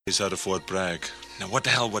He's out of Fort Bragg. Now what the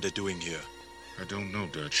hell were they doing here? I don't know,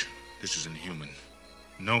 Dutch. This is inhuman.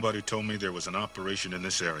 Nobody told me there was an operation in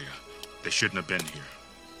this area. They shouldn't have been here.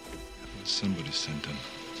 Somebody sent them.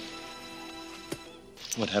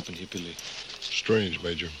 What happened here, Billy? Strange,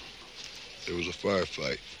 Major. There was a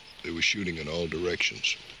firefight. They were shooting in all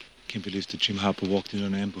directions. Can't believe that Jim Harper walked in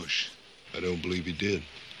an ambush. I don't believe he did.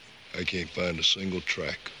 I can't find a single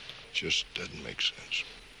track. Just doesn't make sense.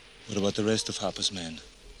 What about the rest of Harper's men?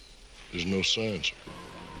 There's no signs.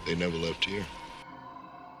 They never left here.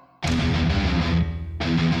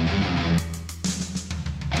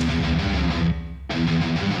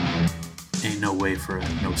 Ain't no way for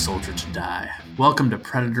no soldier to die. Welcome to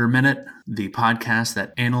Predator Minute, the podcast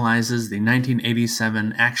that analyzes the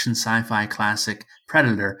 1987 action sci-fi classic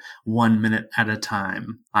Predator 1 minute at a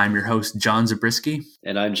time. I'm your host, John Zabriskie.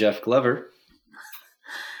 And I'm Jeff Glover.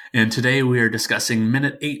 And today we are discussing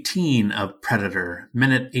minute 18 of Predator.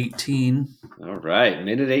 Minute 18. All right,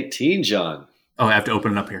 minute 18, John. Oh, I have to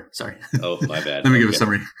open it up here. Sorry. Oh, my bad. Let me give a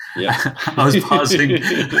summary. Yeah. I was pausing.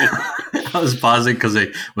 I was pausing because I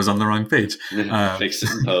was on the wrong page. Fix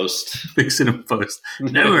it in post. Fix it in post.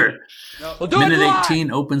 Never. Well, Minute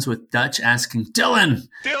 18 opens with Dutch asking Dylan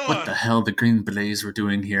what the hell the Green Berets were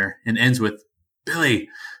doing here, and ends with Billy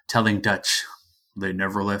telling Dutch they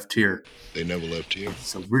never left here. They never left here.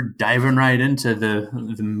 So we're diving right into the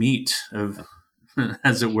meat of,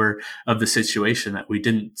 as it were, of the situation that we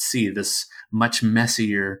didn't see, this much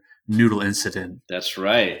messier noodle incident. That's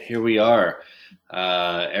right. Here we are.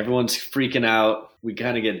 Everyone's freaking out. We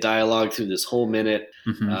kind of get dialogue through this whole minute.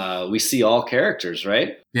 Mm-hmm. We see all characters,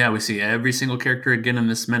 right? Yeah, we see every single character again in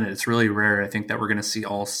this minute. It's really rare. I think that we're going to see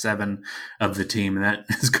all 7 of the team, and that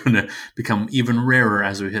is going to become even rarer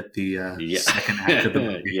as we hit the second act of the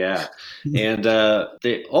movie. Yeah, and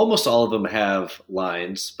they almost all of them have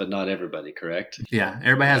lines, but not everybody, correct? Yeah,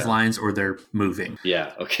 everybody has lines or they're moving.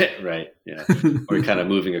 Yeah, okay, right, yeah. Or kind of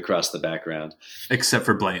moving across the background. Except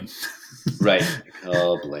for Blaine. Right.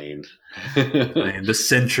 Oh, Blaine. Blaine, the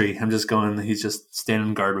sentry. I'm just going, he's just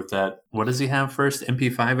standing guard with that. What does he have first?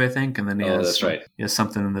 MP5, I think. And then he that's right. He has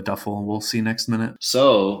something in the duffel. We'll see next minute.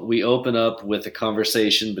 So we open up with a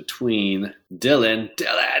conversation between Dylan,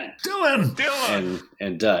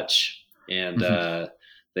 and Dutch. And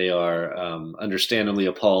they are understandably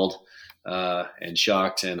appalled and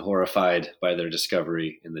shocked and horrified by their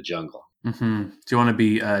discovery in the jungle. Mm-hmm. Do you want to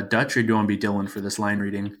be Dutch or do you want to be Dylan for this line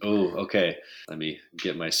reading? Oh, okay. Let me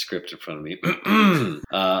get my script in front of me.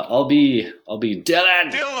 I'll be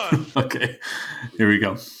Dylan. Okay, here we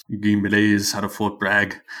go. Green Berets out of Fort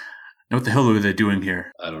Bragg. Now what the hell were they doing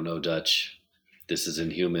here? I don't know, Dutch. This is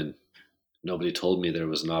inhuman. Nobody told me there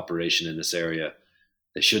was an operation in this area.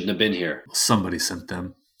 They shouldn't have been here. Somebody sent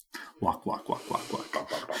them. Walk.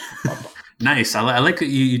 Nice. I like that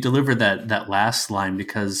you delivered that last line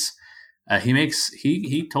because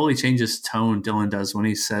he totally changes tone. Dylan does when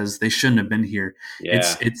he says they shouldn't have been here.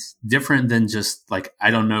 Yeah. It's different than just like,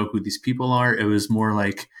 I don't know who these people are. It was more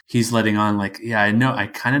like he's letting on like, yeah, I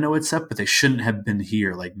kind of know what's up, but they shouldn't have been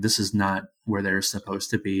here. Like, this is not where they're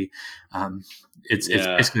supposed to be. It's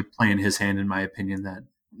basically playing his hand, in my opinion, that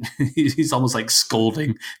he's almost like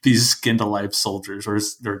scolding these skinned alive soldiers or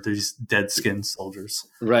these dead skinned soldiers.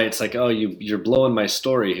 Right. It's like, oh, you're blowing my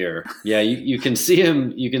story here. Yeah. You can see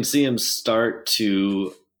him start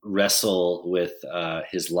to wrestle with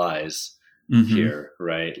his lies here.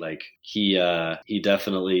 Right. Like he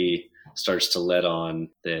definitely starts to let on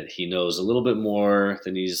that he knows a little bit more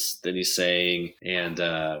than he's saying. And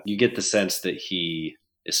you get the sense that he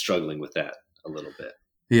is struggling with that a little bit.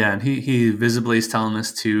 Yeah, and he visibly is telling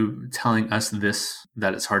us this,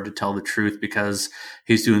 that it's hard to tell the truth because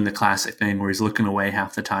he's doing the classic thing where he's looking away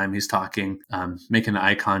half the time he's talking, making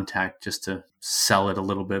eye contact just to sell it a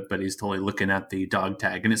little bit, but he's totally looking at the dog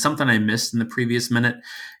tag. And it's something I missed in the previous minute.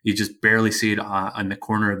 You just barely see it on the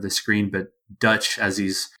corner of the screen, but Dutch, as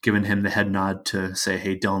he's giving him the head nod to say,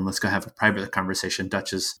 hey, Dylan, let's go have a private conversation.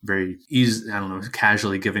 Dutch is very easy,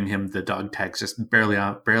 casually giving him the dog tags, just barely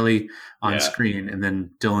on screen. And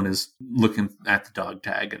then Dylan is looking at the dog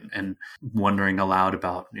tag and wondering aloud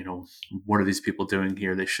about, what are these people doing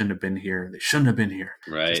here? They shouldn't have been here. They shouldn't have been here.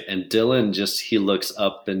 Right. And Dylan he looks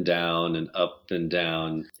up and down,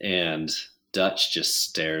 and Dutch just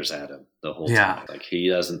stares at him the whole time. Like he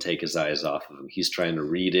doesn't take his eyes off of him. He's trying to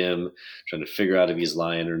read him, trying to figure out if he's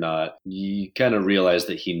lying or not. You kind of realize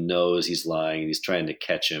that he knows he's lying and he's trying to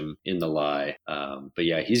catch him in the lie. But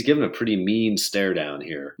yeah, he's given a pretty mean stare down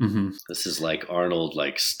here. Mm-hmm. This is like Arnold,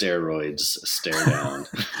 like steroids stare down.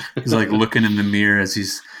 He's like looking in the mirror as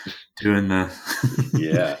he's doing the...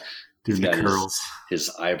 Yeah. Doing the curls. His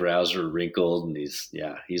eyebrows are wrinkled, and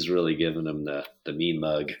he's really giving him the mean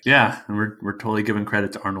mug. Yeah, and we're totally giving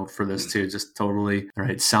credit to Arnold for this too. Just totally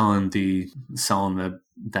selling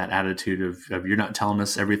that attitude of you're not telling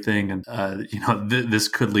us everything, and this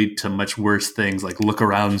could lead to much worse things, like look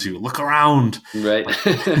around you, look around. Right.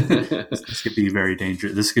 This could be very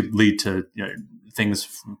dangerous. This could lead to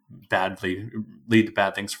lead to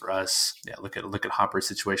bad things for us. Yeah, look at Hopper's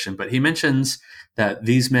situation. But he mentions that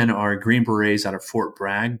these men are Green Berets out of Fort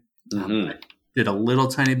Bragg. I did a little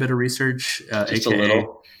tiny bit of research,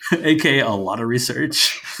 aka a lot of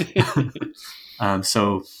research.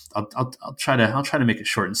 So I'll try to make it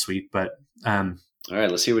short and sweet, but all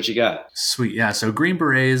right, let's hear what you got. Sweet. Yeah. So Green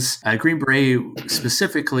Berets, Green Beret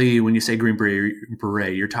specifically, when you say Green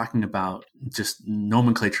Beret, you're talking about just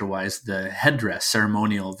nomenclature wise, the headdress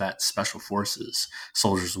ceremonial that special forces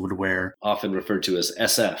soldiers would wear. Often referred to as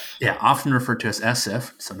SF. Yeah. Often referred to as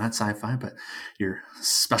SF. So not sci-fi, but your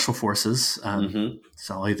special forces.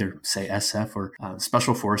 So I'll either say SF or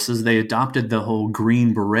special forces. They adopted the whole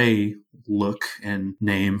Green Beret look and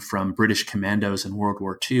name from British commandos in World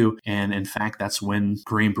War II. And in fact, that's when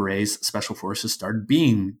Green Berets, special forces, started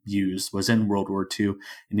being used, was in World War II.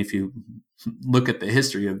 And if you look at the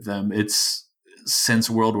history of them, it's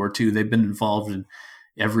since World War II, they've been involved in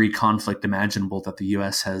every conflict imaginable that the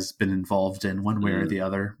U.S. has been involved in one way or the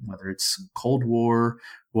other, whether it's Cold War,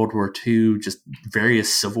 World War II, just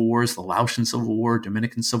various civil wars, the Laotian Civil War,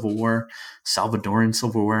 Dominican Civil War, Salvadoran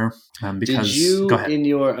Civil War. Did you, go ahead.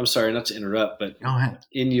 I'm sorry not to interrupt, but go ahead.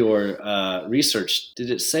 In your research, did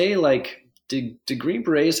it say did Green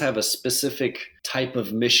Berets have a specific type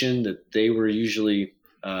of mission that they were usually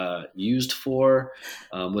used for?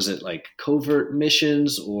 Was it like covert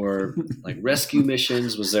missions or like rescue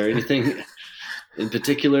missions? Was there anything in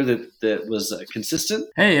particular that was consistent?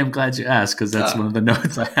 Hey, I'm glad you asked, because that's one of the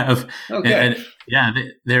notes I have. Okay. And yeah,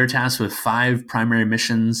 they're tasked with 5 primary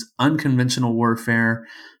missions: unconventional warfare,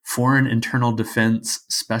 foreign internal defense,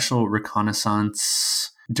 special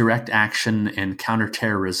reconnaissance, direct action, and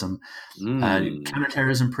counterterrorism.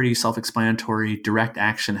 Counterterrorism, pretty self-explanatory. Direct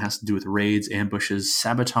action has to do with raids, ambushes,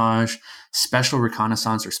 sabotage. Special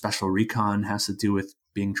reconnaissance or special recon has to do with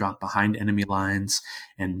being dropped behind enemy lines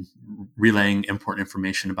and relaying important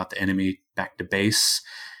information about the enemy back to base.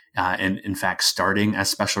 And in fact, starting as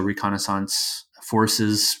special reconnaissance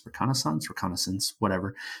forces, reconnaissance,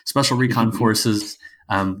 whatever. Special recon forces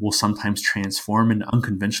will sometimes transform into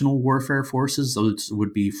unconventional warfare forces. Those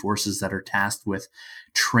would be forces that are tasked with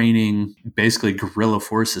training basically guerrilla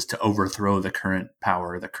forces to overthrow the current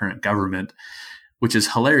power, the current government, which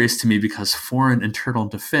is hilarious to me because foreign internal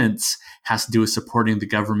defense has to do with supporting the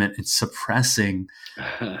government and suppressing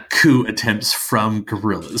coup attempts from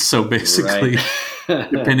guerrillas. So basically,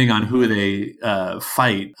 depending on who they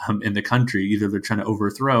fight in the country, either they're trying to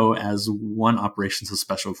overthrow as one operations of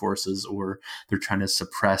special forces, or they're trying to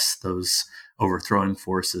suppress those overthrowing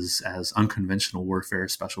forces as unconventional warfare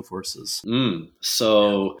special forces.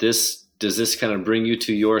 So does this kind of bring you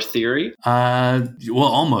to your theory? Well,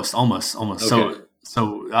 almost. Okay.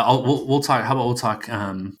 So we'll talk. How about we'll talk?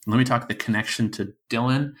 Let me talk the connection to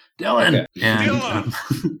Dylan, Okay. and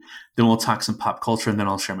then we'll talk some pop culture, and then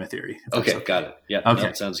I'll share my theory. Okay, got it. Yeah, okay,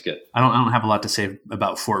 no, sounds good. I don't have a lot to say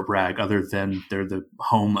about Fort Bragg other than they're the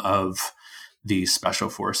home of the special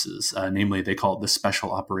forces. Namely, they call it the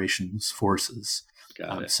Special Operations Forces.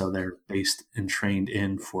 Got it. So they're based and trained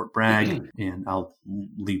in Fort Bragg, and I'll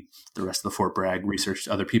leave the rest of the Fort Bragg research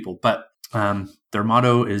to other people. But their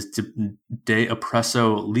motto is De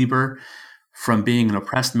Oppresso Liber, from being an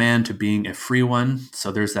oppressed man to being a free one.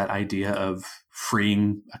 So there's that idea of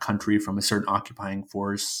freeing a country from a certain occupying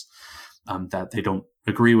force that they don't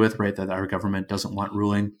agree with, right? That our government doesn't want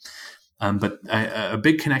ruling. But a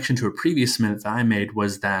big connection to a previous minute that I made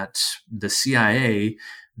was that the CIA,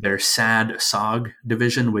 their SAG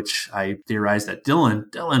division, which I theorized that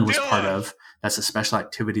Dylan was part of, that's a special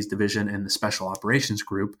activities division in the special operations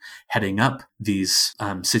group, heading up these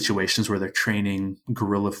situations where they're training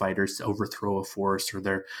guerrilla fighters to overthrow a force, or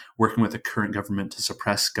they're working with the current government to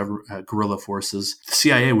suppress guerrilla forces. The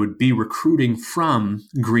CIA would be recruiting from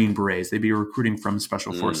Green Berets. They'd be recruiting from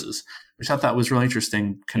special forces, which I thought was really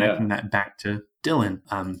interesting, connecting that back to Dylan.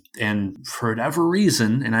 And for whatever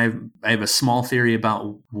reason, and I have a small theory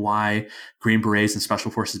about why Green Berets and Special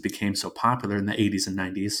Forces became so popular in the 80s and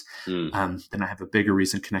 90s. Then I have a bigger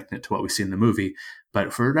reason connecting it to what we see in the movie.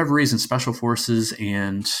 But for whatever reason, Special Forces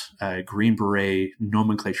and Green Beret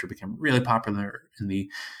nomenclature became really popular in the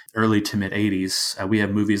early to mid 80s. We have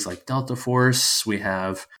movies like Delta Force, we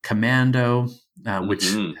have Commando,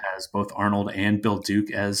 which has both Arnold and Bill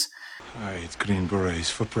Duke as. I eat green berets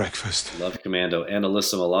for breakfast. Love Commando. And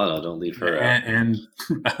Alyssa Milano. Don't leave her out. And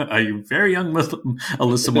a very young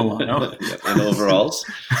Alyssa Milano. In overalls.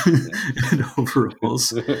 In overalls.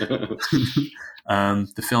 The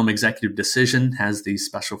film Executive Decision has the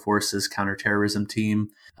Special Forces Counterterrorism Team.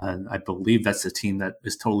 I believe that's the team that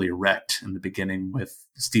is totally wrecked in the beginning with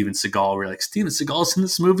Steven Seagal. We're like, Steven Seagal's in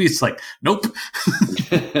this movie? It's like, nope.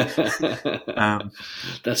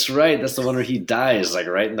 That's right. That's the one where he dies, like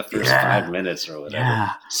right in the first 5 minutes or whatever.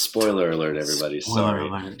 Yeah. Spoiler alert, everybody. Sorry.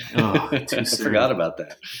 Alert. Oh, I forgot about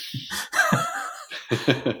that.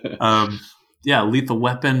 Lethal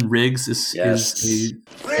Weapon. Riggs is a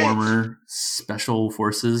former Special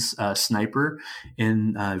Forces sniper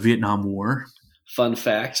in Vietnam War. Fun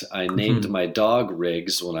fact, I named my dog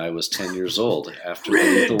Riggs when I was 10 years old after the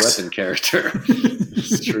Lethal Weapon character.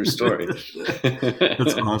 It's a true story.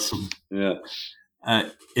 That's awesome. Yeah.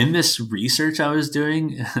 In this research I was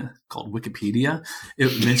doing called Wikipedia,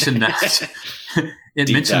 it mentioned that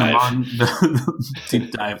on the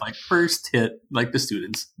deep dive, like first hit, like the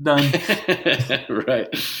students done. Right.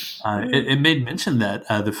 It made mention that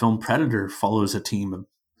the film Predator follows a team of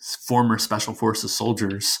former Special Forces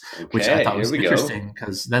soldiers, which I thought was interesting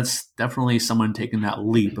because that's definitely someone taking that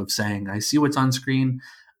leap of saying, I see what's on screen,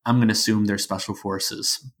 I'm going to assume they're Special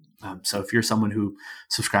Forces. So if you're someone who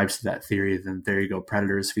subscribes to that theory, then there you go.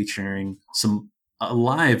 Predator is featuring some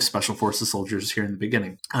alive Special Forces soldiers here in the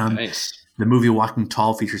beginning. Nice. The movie Walking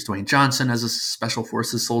Tall features Dwayne Johnson as a Special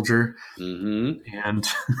Forces soldier. Mm-hmm. And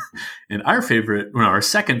in our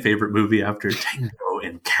second favorite movie after Tango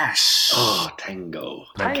and Cash. Oh, Tango.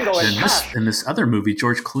 In this other movie,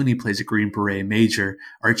 George Clooney plays a Green Beret Major,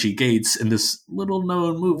 Archie Gates, in this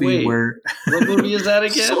little-known movie where... What movie is that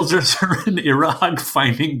again? Soldiers are in Iraq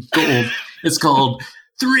finding gold. It's called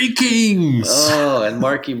Three Kings. Oh, and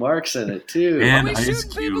Marky Mark's in it, too. And Ice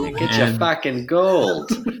Cube. Get your fucking gold.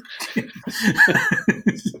 Get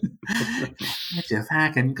your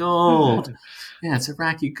fucking gold. Yeah, it's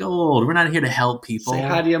Iraqi gold. We're not here to help people. Say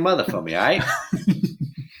hi to your mother for me, all right?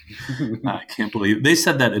 I can't believe it. They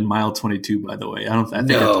said that in Mile 22, by the way. Did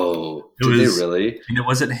they really? And it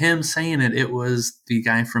wasn't him saying it. It was the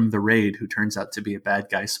guy from The Raid who turns out to be a bad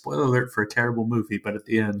guy. Spoiler alert for a terrible movie, but at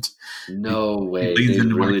the end, no way. He leans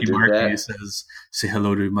into really Marky and he says, "Say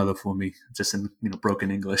hello to your mother for me," just in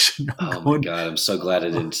broken English. Oh my God! I'm so glad I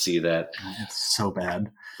didn't see that. It's so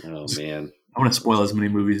bad. Oh man. I want to spoil as many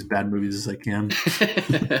bad movies as I can.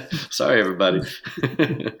 Sorry, everybody.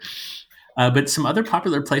 But some other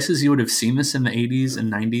popular places you would have seen this in the 80s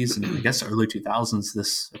and 90s and I guess early 2000s,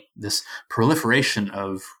 this proliferation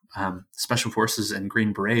of Special Forces and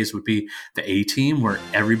Green Berets would be the A-Team, where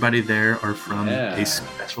everybody there are from a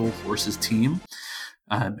Special Forces team.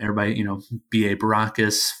 Everybody, B.A.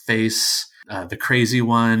 Baracus, Face, the crazy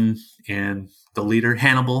one, and the leader,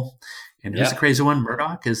 Hannibal. And who's the crazy one?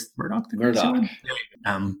 Murdoch? Is Murdoch the crazy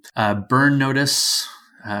one? Burn Notice.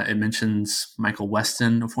 It mentions Michael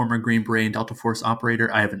Weston, a former Green Beret and Delta Force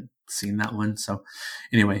operator. I haven't seen that one. So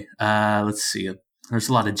anyway, let's see. There's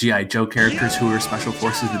a lot of G.I. Joe characters who are Special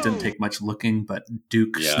Forces that didn't take much looking, but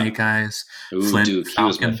Duke, Snake Eyes, Flint, Duke, Falcon. He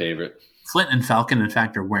was my favorite. Flint and Falcon, in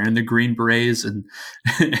fact, are wearing the Green Berets and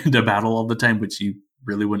into battle all the time, which you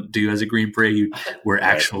really wouldn't do as a Green Beret. You wear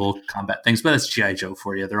actual combat things, but that's G.I. Joe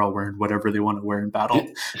for you. They're all wearing whatever they want to wear in battle.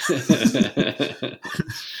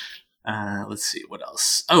 Let's see what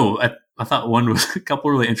else. Oh, I thought one was a couple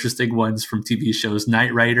really interesting ones from TV shows.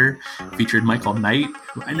 Knight Rider featured Michael Knight,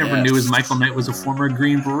 who I never knew as Michael Knight was a former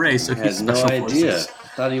Green Beret. So I had no idea. I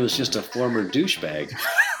thought he was just a former douchebag.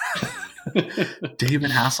 David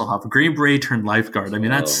Hasselhoff, Green Beret turned lifeguard. I mean,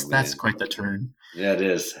 that's quite the turn. Yeah, it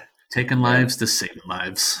is. Taking lives to saving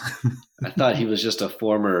lives. I thought he was just a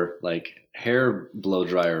former hair blow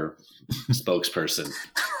dryer spokesperson.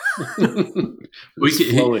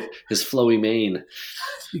 His flowy mane.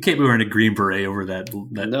 You can't be wearing a Green Beret over that.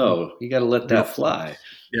 No, you got to let that fly.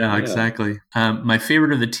 Yeah, exactly. My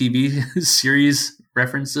favorite of the TV series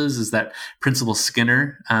references is that Principal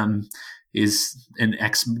Skinner is an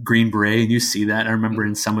ex-Green Beret, and you see that. I remember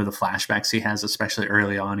in some of the flashbacks he has, especially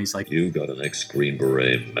early on, he's like, "You got an ex-Green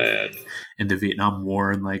Beret, man." In the Vietnam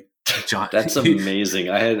War, and John. That's amazing.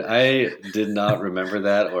 I did not remember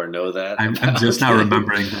that or know that. I'm just now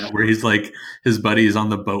remembering that, where he's his buddy is on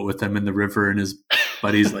the boat with him in the river, and his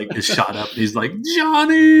buddy's is shot up, and he's like,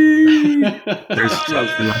 "Johnny!"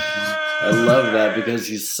 I love that because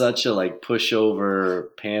he's such a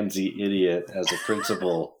pushover pansy idiot as a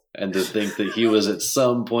principal. And to think that he was at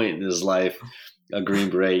some point in his life a Green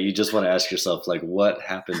Beret, you just want to ask yourself, like, what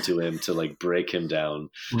happened to him to like break him down?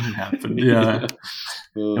 What happened? Yeah.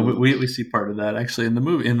 And we see part of that actually in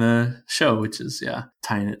the show, which is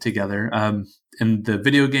tying it together. In the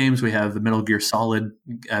video games, we have the Metal Gear Solid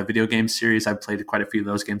video game series. I've played quite a few of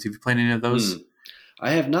those games. Have you played any of those?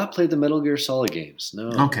 I have not played the Metal Gear Solid games. No.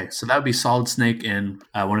 Okay, so that would be Solid Snake and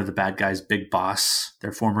one of the bad guys, Big Boss.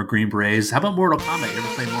 They're former Green Berets. How about Mortal Kombat? You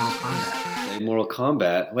ever played Mortal Kombat? Mortal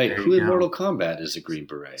Kombat. Wait, who in Mortal Kombat is a Green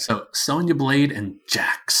Beret? So Sonya Blade and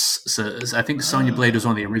Jax. So I think Sonya Blade was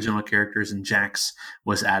one of the original characters, and Jax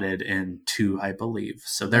was added in 2, I believe.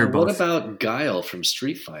 So they're both. What about Guile from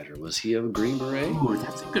Street Fighter? Was he a Green Beret? Ooh,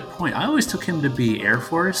 that's a good point. I always took him to be Air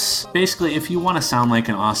Force. Basically, if you want to sound like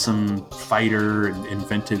an awesome fighter and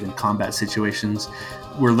inventive in combat situations,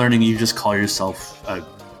 we're learning you just call yourself a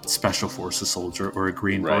Special Forces soldier or a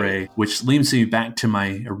Green Beret, which leads me back to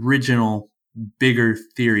my original bigger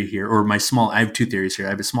theory here, or I have 2 theories here. I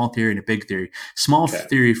have a small theory and a big theory.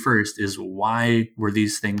 Theory first is why was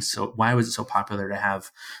it so popular to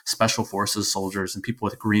have Special Forces soldiers and people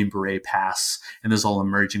with Green Beret pass, and this is all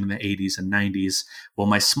emerging in the 80s and 90s? Well,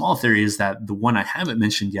 my small theory is that the one I haven't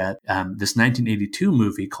mentioned yet, this 1982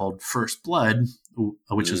 movie called First Blood,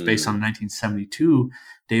 which was based on the 1972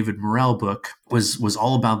 David Morrell book, was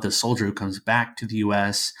all about this soldier who comes back to the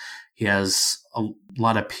U.S. He has a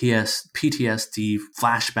lot of PTSD,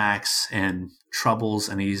 flashbacks, and troubles,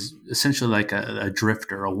 and he's essentially like a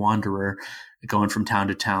drifter, a wanderer, going from town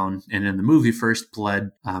to town. And in the movie First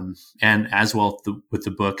Blood, and as well with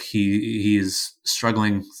the book, he is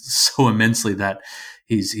struggling so immensely that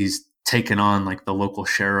he's taken on like the local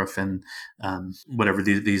sheriff and whatever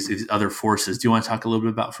these other forces. Do you want to talk a little bit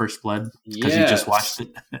about First Blood? Because you just watched it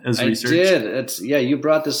as research. I did. You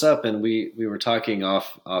brought this up, and we were talking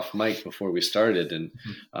off mic before we started, and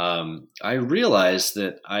I realized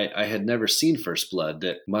that I had never seen First Blood.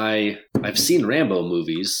 I've seen Rambo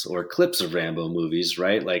movies or clips of Rambo movies,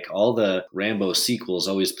 right? Like all the Rambo sequels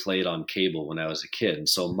always played on cable when I was a kid, and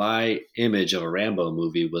so my image of a Rambo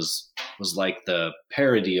movie was like the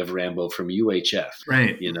parody of Rambo from UHF,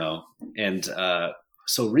 right? And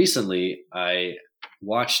so recently I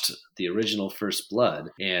watched the original First Blood,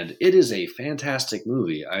 and it is a fantastic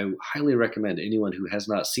movie. I highly recommend anyone who has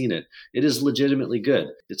not seen it. It is legitimately good.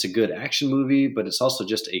 It's a good action movie, but it's also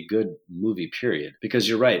just a good movie, period. Because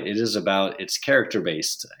you're right, it's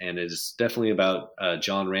character-based, and it is definitely about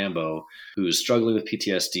John Rambo, who's struggling with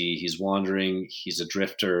PTSD. He's wandering, he's a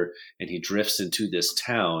drifter, and he drifts into this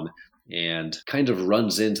town and kind of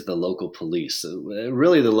runs into the local police.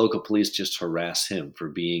 Really, the local police just harass him for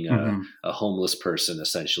being a homeless person,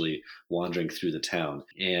 essentially wandering through the town.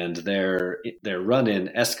 And their run-in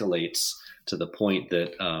escalates to the point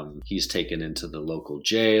that he's taken into the local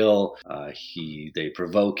jail. They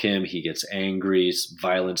provoke him. He gets angry.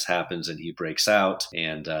 Violence happens, and he breaks out.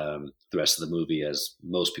 And the rest of the movie, as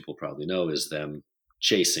most people probably know, is them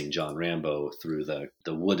chasing John Rambo through the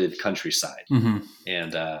wooded countryside. And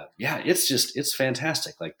it's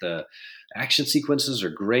fantastic. Like the action sequences are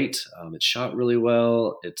great. It's shot really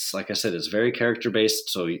well. It's, like I said, it's very character based.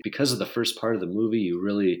 So because of the first part of the movie, you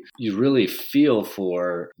really feel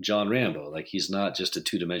for John Rambo. Like he's not just a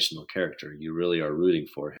 2-dimensional character. You really are rooting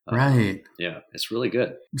for him. Right. Yeah, it's really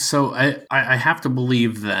good. So I have to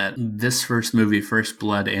believe that this first movie, First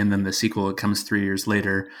Blood, and then the sequel that comes 3 years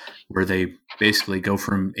later, where they basically go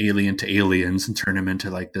from alien to aliens and turn him into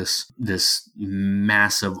like this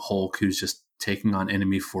massive Hulk who's just taking on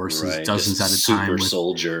enemy forces, dozens at a time, with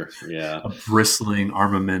soldier, a bristling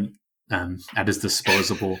armament at his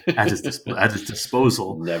disposal.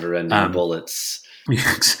 Never-ending bullets.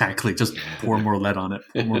 Yeah, exactly. Just pour more lead on it,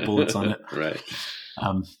 pour more bullets on it. Right.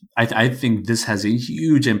 I think this has a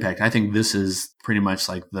huge impact. I think this is pretty much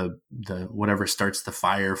like the whatever starts the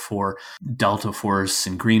fire for Delta Force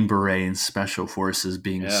and Green Beret and Special Forces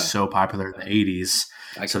being so popular in the 80s.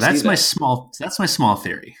 So that's my small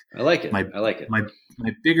theory. I like it. I like it.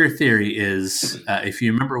 My bigger theory is, if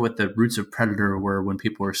you remember what the roots of Predator were when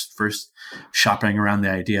people were first shopping around the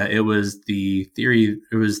idea, it was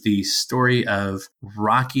the story of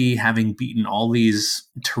Rocky having beaten all these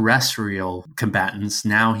terrestrial combatants.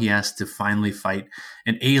 Now he has to finally fight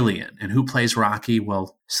an alien. And who plays Rocky?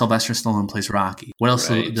 Well, Sylvester Stallone plays Rocky. What else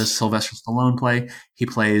does Sylvester Stallone play? He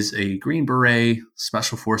plays a Green Beret,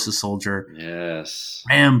 Special Forces soldier. Yes.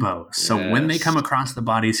 Rambo. So when they come across the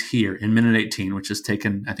bodies here in minute 18, which has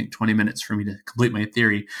taken, I think, 20 minutes for me to complete my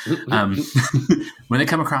theory. When they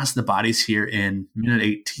come across the bodies here in minute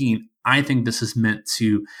 18, I think this is meant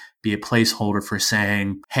to be a placeholder for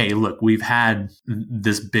saying, hey, look, we've had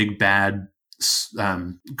this big bad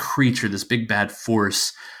creature, this big bad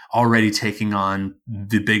force, already taking on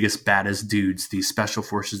the biggest, baddest dudes, these special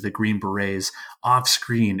forces, the Green Berets, off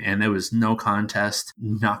screen, and there was no contest.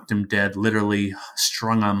 Knocked him dead, literally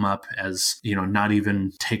strung him up as, you know, not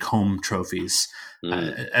even take home trophies.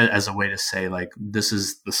 As a way to say, like, this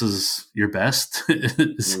is your best.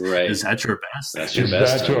 Right. Is that your best? That's your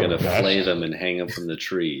best. I'm going to flay them and hang them from the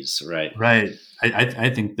trees. Right. Right.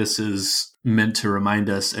 I think this is meant to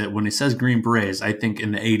remind us, when he says Green Berets, I think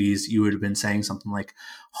in the 80s, you would have been saying something like,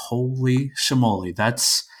 holy shamoly,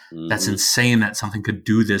 that's insane that something could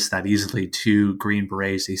do this that easily to Green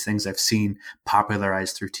Berets. These things I've seen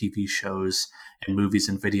popularized through TV shows and movies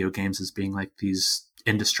and video games as being like these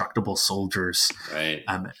indestructible soldiers, right?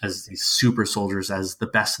 As these super soldiers, as the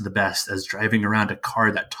best of the best, as driving around a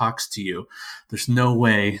car that talks to you. There's no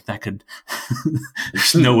way that could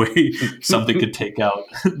there's no way something could take out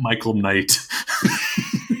Michael Knight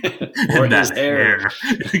or and his that hair.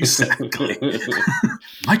 Exactly.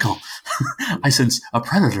 Michael, I sense a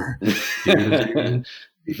predator.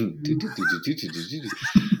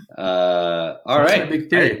 All right. Big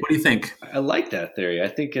theory. What do you think? I like that theory. I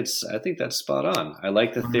think that's spot on. I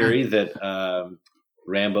like the theory that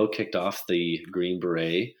Rambo kicked off the Green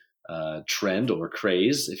Beret trend or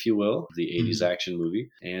craze, if you will, the 80s action movie.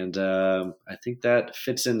 And I think that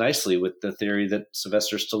fits in nicely with the theory that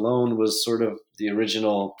Sylvester Stallone was sort of the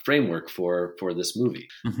original framework for this movie.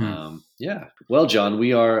 Yeah. Well, John,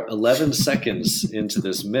 we are 11 seconds into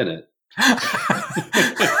this minute.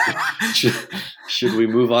 Should we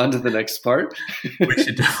move on to the next part? We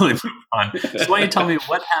should definitely move on. So why don't you tell me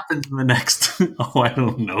what happens in the next, I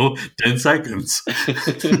don't know, 10 seconds?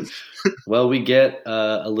 Well, we get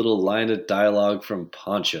a little line of dialogue from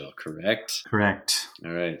Poncho, correct? Correct.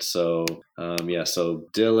 All right. So, so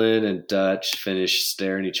Dylan and Dutch finish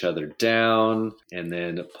staring each other down. And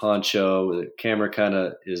then Poncho, the camera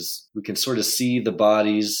we can sort of see the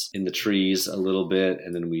bodies in the trees a little bit.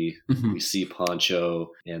 And then we see Poncho.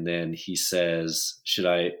 And then he says,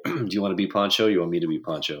 do you want to be Poncho? Or you want me to be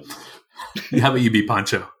Poncho? How about you be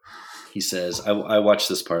Poncho? He says, I watched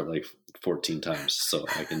this part like 14 times, so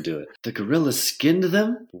I can do it. The gorillas skinned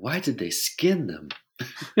them? Why did they skin them?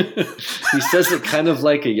 He says it kind of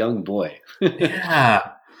like a young boy.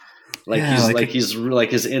 Yeah. Like his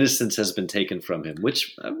innocence has been taken from him,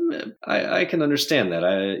 which I can understand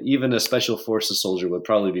that. Even a special forces soldier would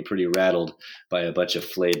probably be pretty rattled by a bunch of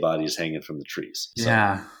flayed bodies hanging from the trees. So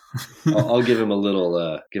yeah. I'll give him a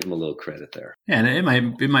little credit there. Yeah,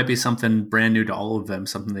 and it might be something brand new to all of them,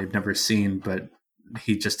 something they've never seen, but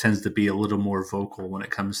he just tends to be a little more vocal when it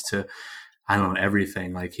comes to, I don't know,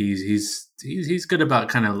 everything. Like he's good about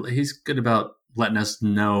he's good about letting us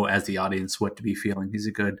know as the audience what to be feeling. He's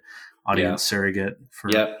a good audience surrogate for.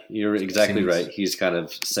 Yep, you're exactly scenes. Right. He's kind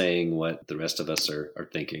of saying what the rest of us are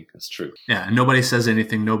thinking. That's true. Yeah, and nobody says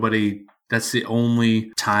anything. That's the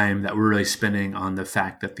only time that we're really spinning on the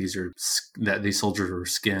fact that these soldiers were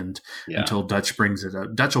skinned until Dutch brings it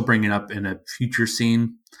up. Dutch will bring it up in a future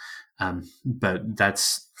scene. But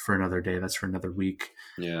that's for another day. That's for another week.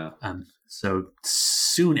 Yeah. So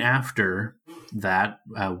soon after that,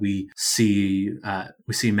 we see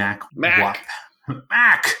Mac. Mac.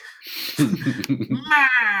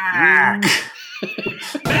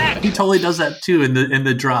 He totally does that too in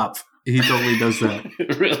the drop. He totally does that.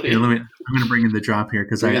 Really? Here, I'm going to bring in the drop here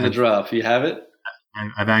because the drop. You have it?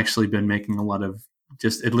 I've actually been making a lot of.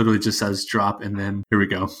 It literally just says drop, and then here we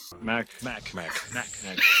go. Mac.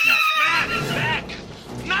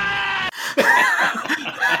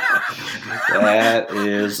 That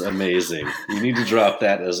is amazing. You need to drop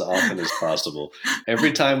that as often as possible.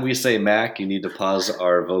 Every time we say Mac, you need to pause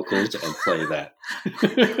our vocals and play that.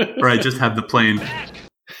 Right, just have the plane.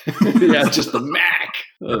 Yeah, just the Mac.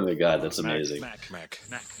 Oh my God, that's amazing. Mac.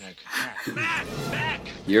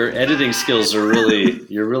 Your editing skills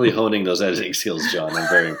you're really honing those editing skills, John. I'm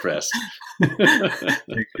very impressed. Thank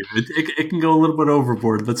you. It can go a little bit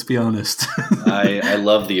overboard, let's be honest. I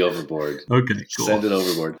love the overboard. Okay, cool. Send it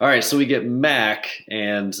overboard. All right, so we get Mac,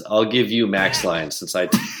 and I'll give you Mac's line since I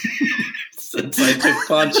took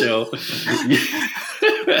Poncho.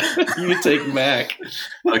 You take Mac.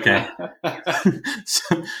 Okay.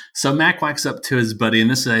 So Mac walks up to his buddy, and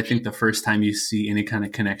this is, I think, the first time you see any kind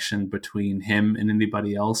of connection between him and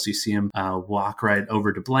anybody else. You see him walk right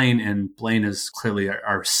over to Blaine, and Blaine is clearly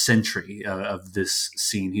our sentry of this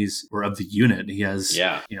scene. Or of the unit. He has,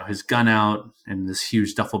 his gun out and this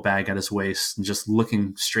huge duffel bag at his waist, and just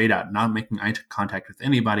looking straight out, not making eye contact with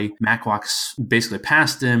anybody. Mac walks basically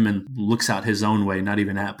past him and looks out his own way, not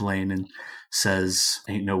even at Blaine, and says,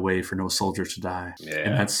 "Ain't no way for no soldier to die." Yeah,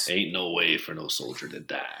 and that's ain't no way for no soldier to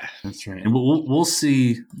die. That's right. And we'll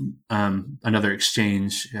see another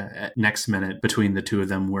exchange next minute between the two of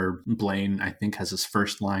them, where Blaine, I think, has his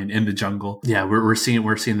first line in the jungle. Yeah, we're seeing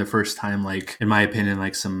the first time, like, in my opinion,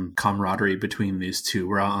 like some camaraderie between these two.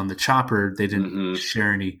 We're out on the chopper. They didn't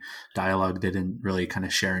share any dialogue. They didn't really kind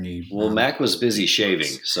of share any. Well, Mac was busy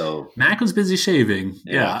shaving, so Mac was busy shaving.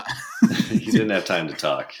 Yeah. He didn't have time to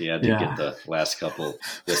talk. He had to get the last couple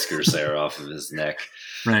whiskers there off of his neck.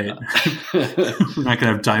 Right. We're not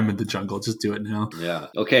gonna have time in the jungle. Just do it now. Yeah.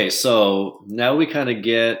 Okay. So now we kind of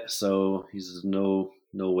get. So he's no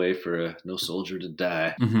way for no soldier to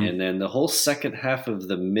die. Mm-hmm. And then the whole second half of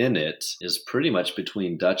the minute is pretty much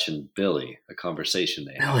between Dutch and Billy, a conversation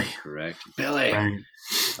they have. Correct. Billy. Right.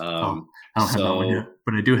 I don't have that one yet,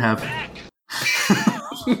 but I do have.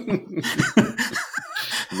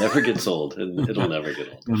 Never gets old. It'll never get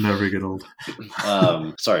old. It'll never get old.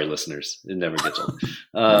 Sorry, listeners. It never gets old.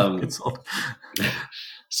 It's old.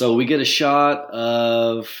 So we get a shot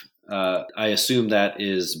of, I assume that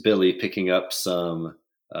is Billy picking up some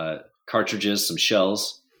cartridges, some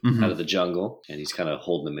shells out of the jungle. And he's kind of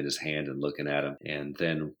holding them in his hand and looking at them. And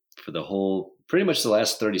then for the whole, pretty much the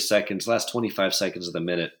last 30 seconds, last 25 seconds of the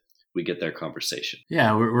minute, we get their conversation.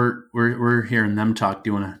 Yeah, we're hearing them talk. Do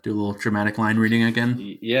you want to do a little dramatic line reading again?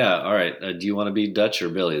 Yeah, all right. Do you want to be Dutch or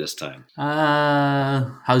Billy this time?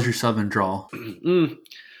 How's your southern drawl?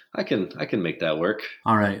 I can make that work.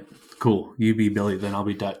 All right, cool. You be Billy, then I'll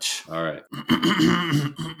be Dutch. All right.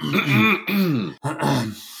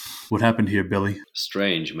 What happened here, Billy?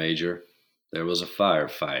 Strange, Major. There was a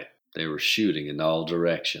firefight. They were shooting in all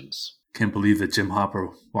directions. Can't believe that Jim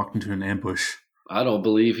Hopper walked into an ambush. I don't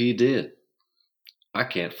believe he did. I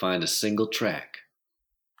can't find a single track.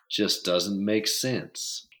 Just doesn't make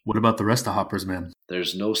sense. What about the rest of Hopper's men?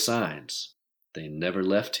 There's no signs. They never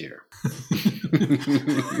left here.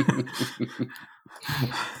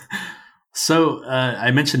 So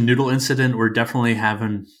I mentioned noodle incident. We're definitely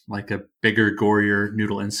having like a bigger, gorier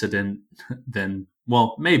noodle incident than,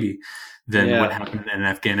 well, maybe than what happened in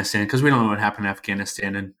Afghanistan, because we don't know what happened in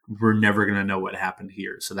Afghanistan, and we're never going to know what happened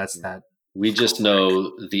here. So that's that. We just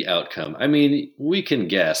know the outcome. I mean, we can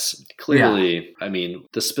guess. Clearly, I mean,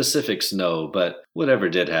 the specifics no, but whatever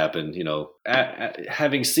did happen, you know,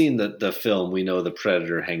 having seen the film, we know the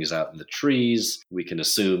Predator hangs out in the trees. We can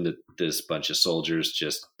assume that this bunch of soldiers,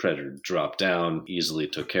 just Predator dropped down, easily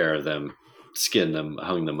took care of them, skinned them,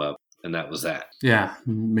 hung them up, and that was that. Yeah,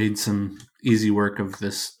 made some easy work of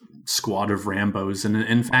this squad of Rambos. And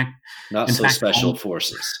in fact... Not so special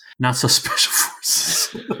forces. Not so special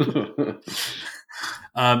forces.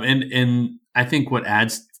 And I think what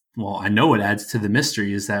adds, well, I know what adds to the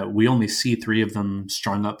mystery is that we only see 3 of them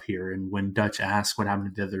strung up here. And when Dutch asks what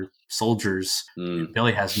happened to the other soldiers,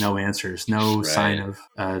 Billy has no answers, no sign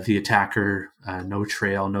of the attacker, no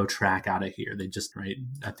trail, no track out of here. They just,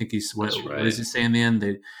 I think he's, what does he say in the end?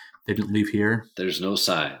 They didn't leave here. There's no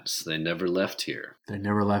signs. They never left here. They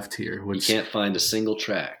never left here. You can't find a single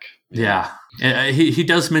track. Yeah. He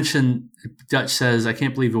does mention, Dutch says, I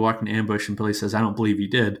can't believe you walked in ambush. And Billy says, I don't believe you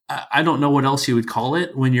did. I don't know what else you would call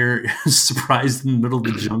it when you're surprised in the middle of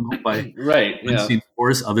the jungle by unseen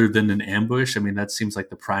force other than an ambush. I mean, that seems like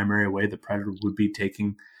the primary way the Predator would be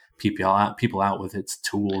taking people out with its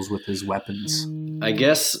tools, with his weapons. I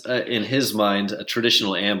guess in his mind, a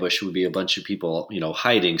traditional ambush would be a bunch of people, you know,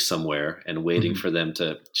 hiding somewhere and waiting for them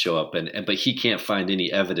to show up. But he can't find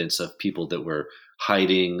any evidence of people that were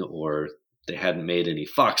hiding, or they hadn't made any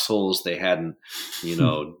foxholes. They hadn't, you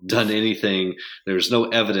know, done anything. There's no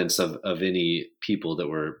evidence of any people that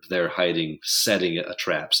were there hiding, setting a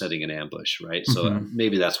trap, setting an ambush. Right. So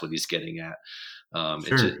maybe that's what he's getting at.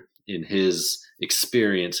 In his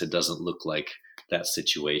experience, it doesn't look like that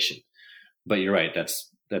situation. But you're right.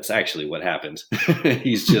 That's actually what happened.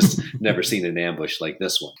 He's just never seen an ambush like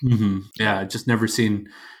this one. Yeah, just never seen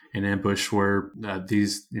an ambush where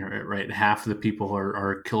these, you know, half of the people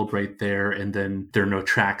are killed right there, and then there are no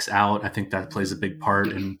tracks out. I think that plays a big part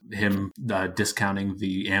in him discounting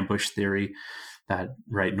the ambush theory. That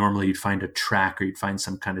normally you'd find a track or you'd find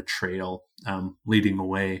some kind of trail leading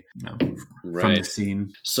away from the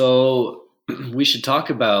scene. So we should talk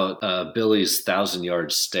about Billy's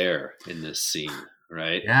 1,000-yard stare in this scene,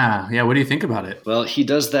 right? Yeah. What do you think about it? Well, he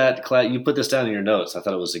does that. You put this down in your notes. I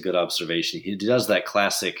thought it was a good observation. He does that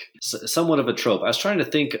classic, somewhat of a trope. I was trying to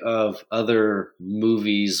think of other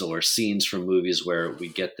movies or scenes from movies where we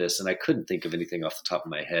get this, and I couldn't think of anything off the top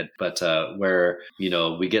of my head. But where, you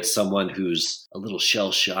know, we get someone who's a little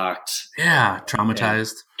shell shocked. Yeah,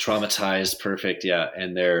 traumatized. Perfect. Yeah,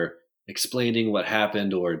 and they're explaining what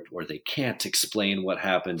happened, or they can't explain what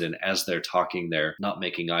happened. And as they're talking, they're not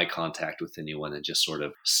making eye contact with anyone and just sort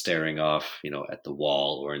of staring off, at the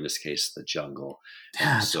wall, or in this case, the jungle.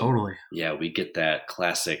 Yeah, so, totally. Yeah, we get that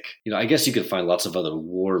classic. I guess you could find lots of other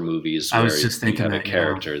war movies I where was just thinking you have that, a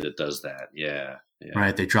character that does that. Yeah.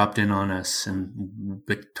 Right, they dropped in on us and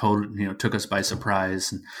took us by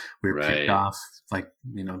surprise, and we were picked off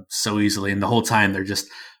so easily. And the whole time they're just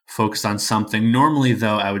focused on something. Normally,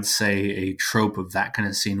 though, I would say a trope of that kind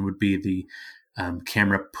of scene would be the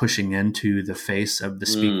camera pushing into the face of the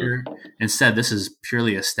speaker. Instead, this is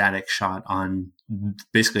purely a static shot on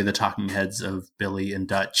basically the talking heads of Billy and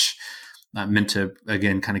Dutch. Meant to,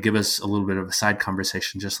 again, kind of give us a little bit of a side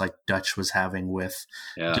conversation, just like Dutch was having with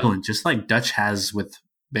Dylan, just like Dutch has with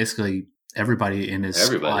basically everybody in his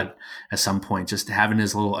squad at some point, just having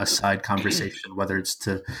his little aside conversation, whether it's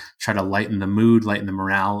to try to lighten the mood, lighten the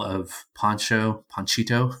morale of Panchito.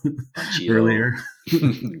 Earlier.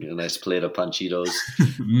 A nice plate of Panchitos,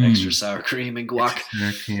 extra sour cream and guac.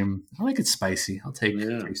 Sour cream. I like it spicy. I'll take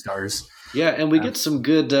 3 stars. Yeah, and we get some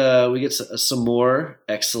good, some more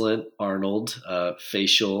excellent Arnold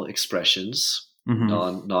facial expressions,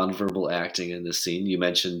 non-verbal acting in this scene. You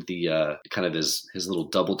mentioned the kind of his little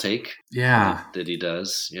double take, that he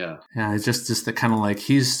does. Yeah, it's just the kind of like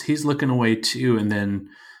he's looking away too, and then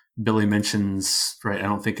Billy mentions, right, I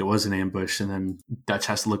don't think it was an ambush, and then Dutch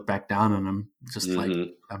has to look back down on him, just like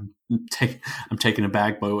I'm taken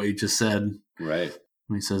aback by what he just said. Right.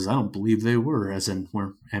 And he says, I don't believe they were, as in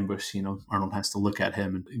we're ambushed. Arnold has to look at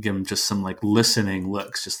him and give him just some like listening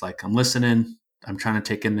looks, just like, I'm listening, I'm trying to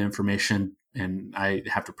take in the information, and I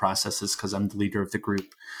have to process this because I'm the leader of the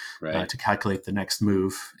group, to calculate the next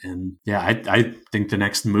move. And I think the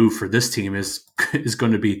next move for this team is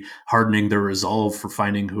going to be hardening their resolve for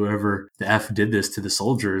finding whoever the F did this to the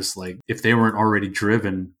soldiers. Like, if they weren't already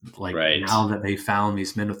driven, now that they found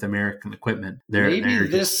these men with American equipment,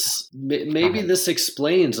 this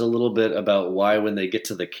explains a little bit about why when they get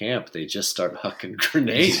to the camp, they just start hucking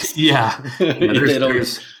grenades.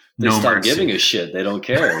 They stop giving a shit. They don't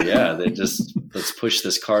care. Yeah, they just, let's push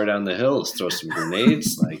this car down the hill. Let's throw some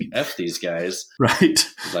grenades. Like, F these guys. Right.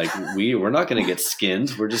 Like, we're not going to get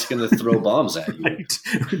skinned. We're just going to throw bombs at you. Right.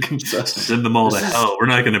 We can send them all to hell. We're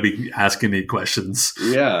not going to be asking any questions.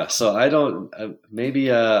 Yeah. So I don't.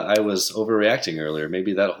 Maybe I was overreacting earlier.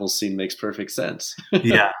 Maybe that whole scene makes perfect sense.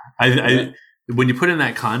 Yeah. I when you put in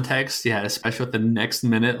that context, especially with the next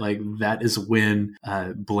minute, like that is when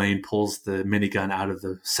Blaine pulls the minigun out of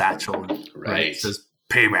the satchel and it says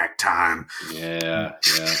payback time. Yeah.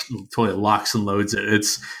 Totally locks and loads it.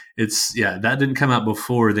 It's that didn't come out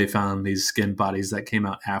before they found these skinned bodies. That came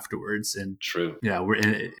out afterwards. And true. Yeah,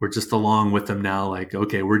 we're just along with them now. Like,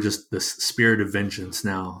 okay, we're just this spirit of vengeance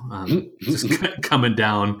now, just coming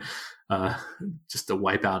down. Just to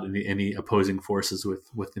wipe out any opposing forces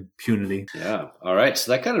with impunity. Yeah. All right.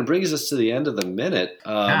 So that kind of brings us to the end of the minute.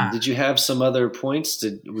 Did you have some other points?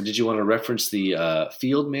 Did you want to reference the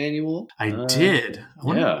field manual? I did.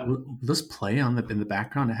 Let's play in the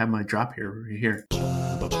background. I have my drop here.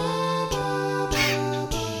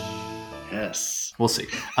 Yes. We'll see.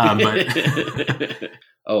 But.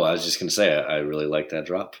 Oh, I was just going to say, I really like that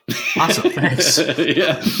drop. Awesome, thanks.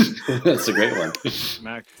 Yeah, that's a great one.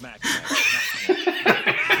 Mac.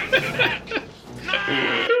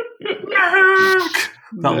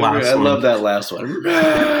 I love that last one.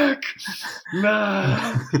 Mac.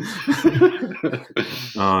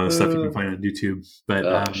 Stuff you can find on YouTube.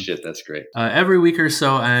 But shit, that's great. Every week or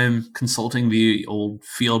so, I'm consulting the old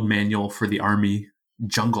field manual for the Army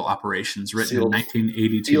Jungle Operations, written in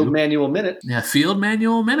 1982. Field Manual Minute. Yeah, Field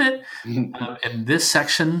Manual Minute. In this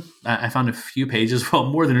section, I found a few pages, well,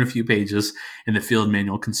 more than a few pages, in the Field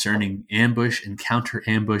Manual concerning ambush and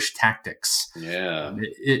counter-ambush tactics. Yeah.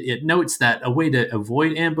 It notes that a way to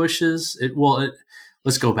avoid ambushes,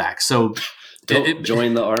 let's go back. So... Don't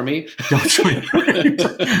join the army. Don't join the army.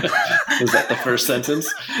 Was that the first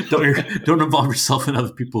sentence? Don't involve yourself in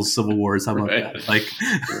other people's civil wars. How about that? Like...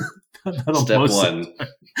 Step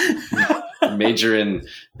 1, major in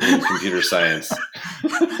computer science.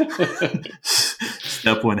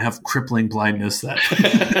 Step 1, have crippling blindness.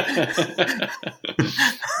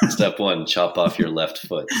 Step 1, chop off your left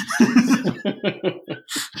foot.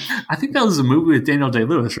 I think that was a movie with Daniel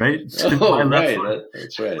Day-Lewis, right? Oh, right.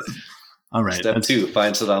 That's right. All right. Step 2,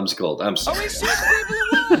 find Saddam's gold. I'm sorry.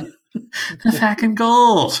 The fucking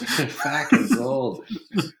gold. Fucking gold.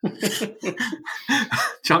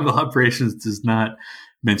 Jungle Operations does not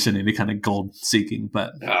mention any kind of gold seeking,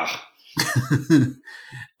 but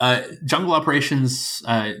Jungle Operations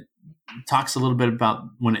talks a little bit about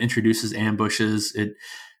when it introduces ambushes. It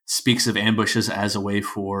speaks of ambushes as a way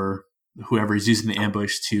for whoever is using the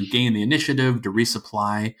ambush to gain the initiative, to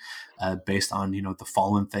resupply based on, the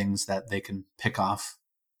fallen things that they can pick off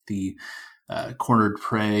the cornered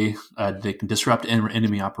prey. They can disrupt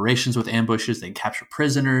enemy operations with ambushes. They can capture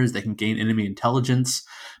prisoners. They can gain enemy intelligence,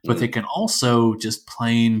 but they can also just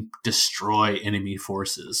plain destroy enemy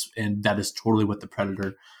forces. And that is totally what the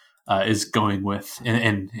Predator is going with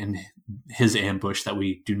in his ambush that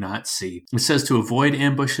we do not see. It says to avoid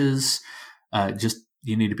ambushes,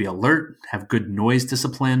 you need to be alert, have good noise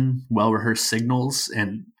discipline, well-rehearsed signals,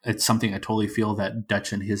 and it's something I totally feel that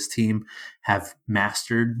Dutch and his team have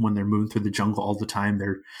mastered when they're moving through the jungle all the time.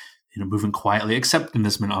 They're moving quietly, except in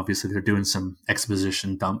this one, obviously, they're doing some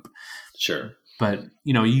exposition dump. Sure. But,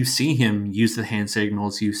 you see him use the hand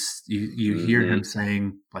signals. You hear him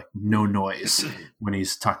saying, like, no noise when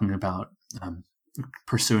he's talking about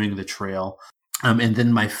pursuing the trail. And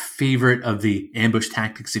then my favorite of the ambush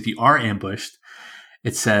tactics, if you are ambushed,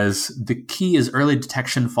 it says the key is early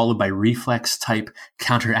detection followed by reflex type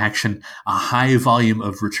counteraction, a high volume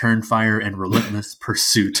of return fire, and relentless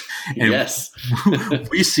pursuit. And yes.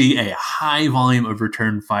 We see a high volume of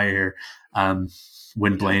return fire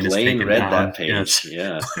when Blaine is taken read down. that page.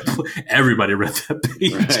 Yeah. Everybody read that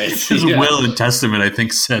page. Right. His will and testament, I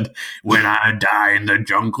think, said, "When I die in the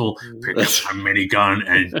jungle, pick up my minigun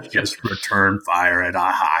and just return fire at a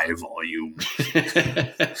high volume."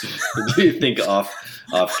 Do you think off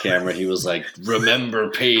camera he was like, "Remember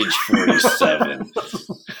page 47.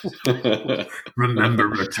 Remember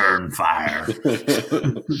return fire."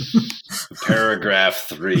 Paragraph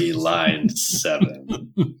 3, line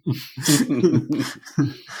 7.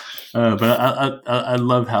 But I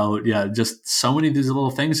love how just so many of these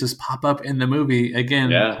little things just pop up in the movie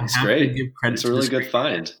again. Yeah, it's great. Give credit it's a really good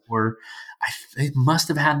find. Or they must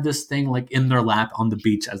have had this thing like in their lap on the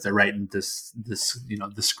beach as they're writing this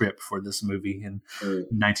the script for this movie in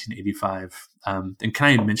 1985. And can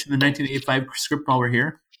I mention the 1985 script while we're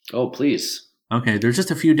here? Oh, please. Okay, there's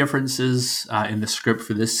just a few differences in the script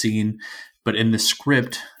for this scene. But in the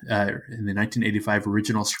script, in the 1985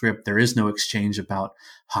 original script, there is no exchange about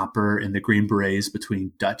Hopper and the Green Berets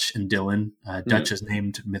between Dutch and Dylan. Dutch is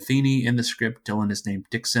named Matheny in the script. Dylan is named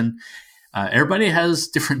Dixon. Everybody has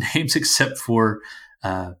different names except for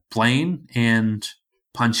Blaine and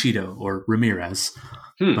Panchito or Ramirez.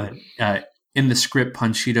 But in the script,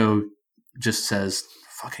 Panchito just says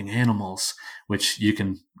 "fucking animals," which you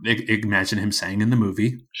can imagine him saying in the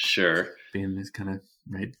movie. Sure. Being this kind of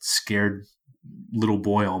scared little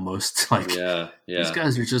boy almost. Like, these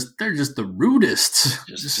guys are they're just the rudest.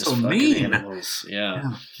 Just so mean. Animals.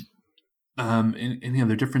 Yeah. Any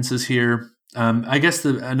other differences here? I guess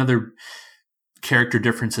another character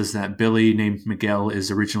difference is that Billy, named Miguel, is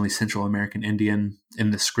originally Central American Indian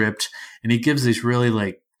in the script, and he gives these really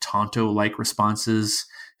like Tonto-like responses.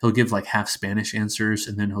 He'll give like half Spanish answers,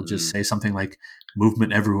 and then he'll just say something like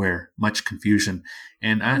 "movement everywhere, much confusion."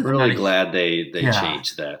 And I'm really glad they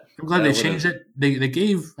changed that. I'm glad they changed it. They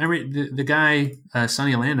gave the guy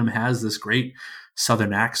Sonny Landham has this great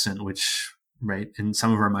Southern accent, which in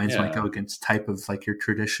some of our minds might go against type of like your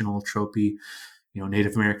traditional tropey,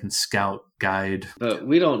 Native American scout guide. But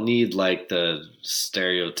we don't need like the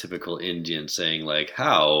stereotypical Indian saying like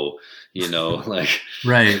how, like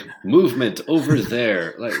movement over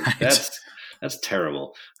there. Like that's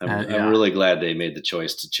terrible. I'm really glad they made the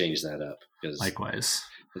choice to change that up, because likewise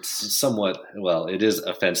it's somewhat, it is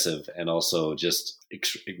offensive and also just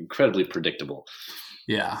incredibly predictable.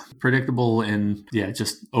 Yeah, predictable and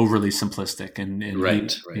just overly simplistic and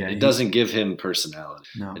right. It doesn't give him personality.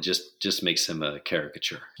 No, it just makes him a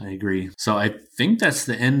caricature. I agree. So I think that's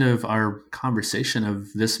the end of our conversation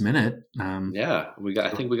of this minute. I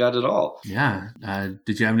think we got it all. Yeah.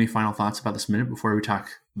 Did you have any final thoughts about this minute before we talk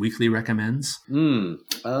weekly recommends? No.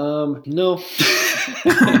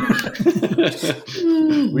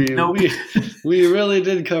 we really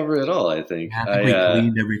did cover it all, I think. I think we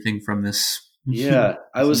gleaned everything from this. Yeah,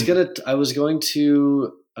 I was going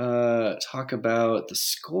to talk about the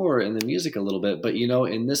score and the music a little bit, but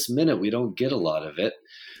in this minute we don't get a lot of it.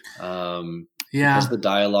 Because the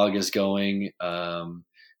dialogue is going,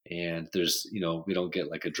 and there's we don't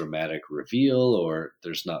get like a dramatic reveal, or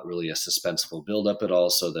there's not really a suspenseful buildup at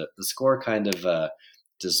all. So that the score kind of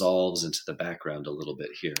dissolves into the background a little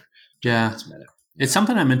bit here. This minute. It's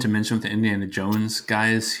something I meant to mention with the Indiana Jones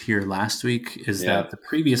guys here last week is that the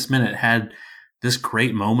previous minute had this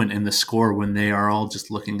great moment in the score when they are all just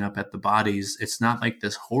looking up at the bodies. It's not like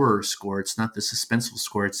this horror score. It's not this suspenseful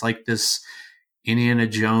score. It's like this Indiana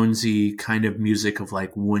Jonesy kind of music of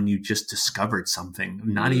like when you just discovered something,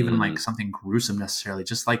 not even like something gruesome necessarily,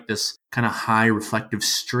 just like this kind of high reflective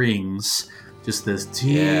strings, just this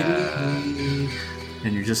and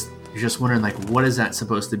you're just wondering like, what is that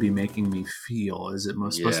supposed to be making me feel? Is it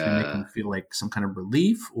supposed to be making me feel like some kind of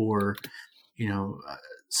relief, or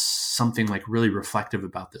something like really reflective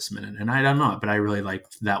about this minute? And I don't know, but I really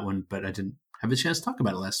liked that one, but I didn't have a chance to talk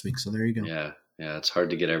about it last week, so there you go. Yeah, it's hard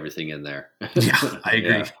to get everything in there. Yeah, I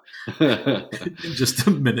agree. In just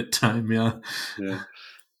a minute time, yeah.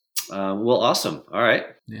 Well, awesome. All right.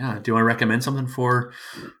 Yeah. Do you want to recommend something for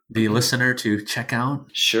the listener to check out?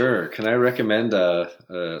 Sure. Can I recommend a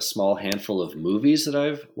small handful of movies that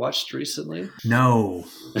I've watched recently? No.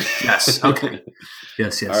 Yes. Okay.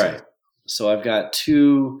 Yes. All right. So I've got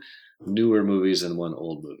 2 newer movies and 1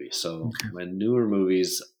 old movie. So my newer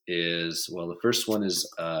movies is, well, the first one is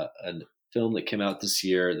a film that came out this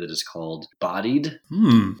year that is called Bodied.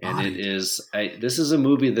 And it is, this is a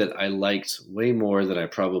movie that I liked way more than I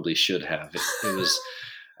probably should have. It was,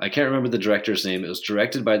 I can't remember the director's name. It was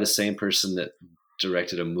directed by the same person that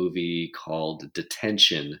directed a movie called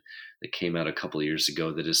Detention that came out a couple of years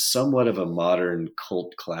ago that is somewhat of a modern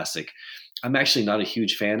cult classic. I'm actually not a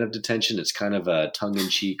huge fan of Detention. It's kind of a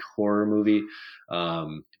tongue-in-cheek horror movie.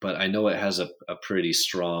 But I know it has a pretty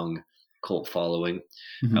strong cult following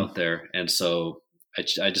out there. And so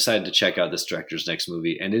I decided to check out this director's next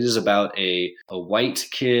movie. And it is about a white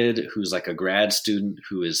kid who's like a grad student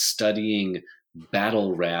who is studying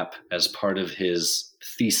battle rap as part of his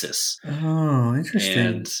thesis. Oh,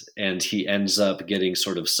 interesting. And he ends up getting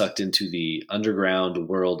sort of sucked into the underground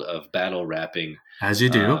world of battle rapping. As you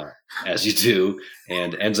do.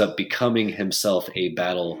 And ends up becoming himself a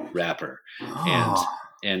battle rapper.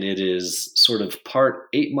 And it is sort of part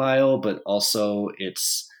 8 Mile, but also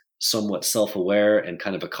it's somewhat self-aware and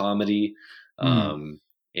kind of a comedy.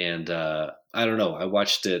 And I don't know. I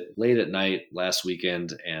watched it late at night last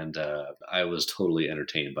weekend, and I was totally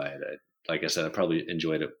entertained by it. Like I said, I probably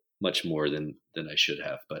enjoyed it much more than I should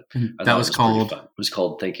have. But I that was called. It was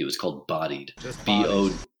called. Thank you. It was called Bodied.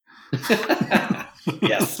 B-O.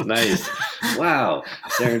 Yes, nice. Wow,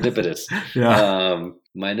 serendipitous. Yeah.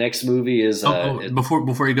 My next movie is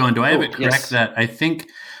before you go on, do I have it correct that I think,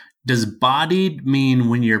 does bodied mean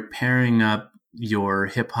when you're pairing up your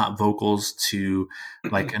hip hop vocals to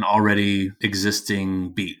like an already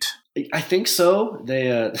existing beat? I think so. They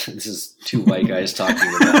this is 2 white guys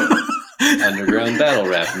talking about underground battle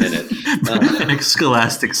rap minute. In a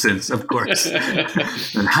scholastic sense, of course.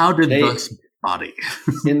 And how did thus body?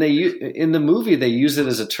 In the movie, they use it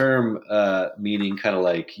as a term meaning kind of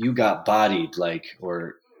like you got bodied, like,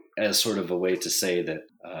 or as sort of a way to say that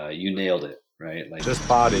you nailed it, right? Like just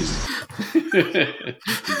bodies.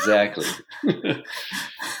 Exactly.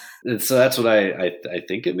 And so that's what I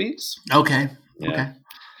think it means. Okay. Yeah.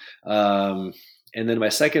 Okay. And then my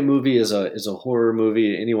second movie is a horror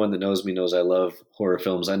movie. Anyone that knows me knows I love horror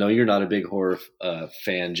films. I know you're not a big horror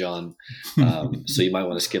fan, John, so you might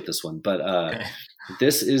want to skip this one. But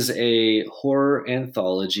This is a horror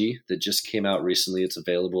anthology that just came out recently. It's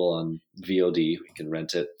available on VOD. You can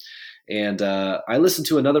rent it. And I listened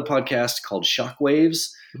to another podcast called Shockwaves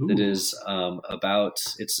that is about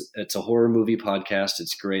it's a horror movie podcast.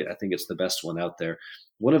 It's great. I think it's the best one out there.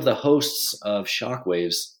 One of the hosts of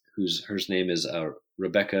Shockwaves, her name is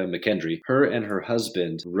Rebecca McKendry. Her and her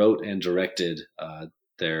husband wrote and directed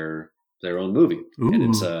their own movie,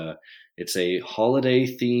 and it's a holiday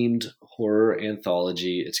themed horror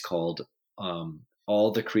anthology. It's called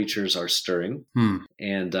All the Creatures Are Stirring,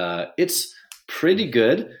 and it's pretty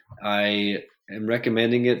good. I am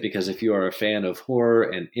recommending it because if you are a fan of horror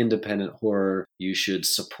and independent horror, you should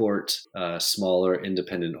support smaller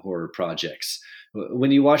independent horror projects.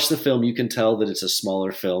 When you watch the film, you can tell that it's a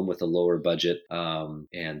smaller film with a lower budget,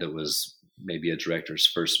 and it was maybe a director's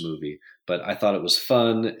first movie. But I thought it was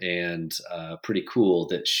fun and pretty cool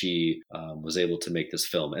that she was able to make this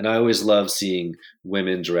film. And I always love seeing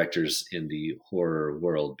women directors in the horror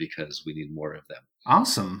world because we need more of them.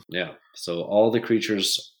 Awesome. Yeah. So All the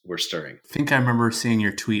Creatures Were Stirring. I think I remember seeing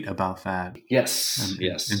your tweet about that. Yes.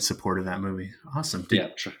 In support of that movie. Awesome.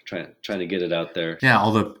 Trying to get it out there. Yeah.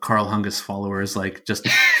 All the Carl Hungus followers, like it just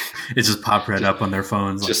popped right up on their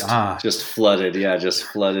phones. Just flooded. Yeah. Just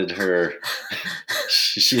flooded her.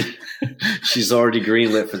 She's already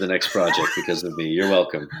greenlit for the next project because of me. You're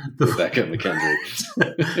welcome, Rebecca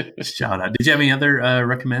McKendry. Shout out. Did you have any other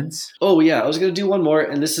recommends? Oh yeah, I was going to do one more,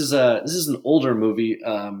 and this is an older movie,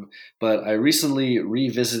 but I recently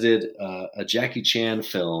revisited a Jackie Chan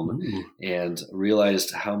film and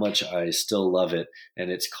realized how much I still love it, and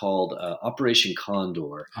it's called Operation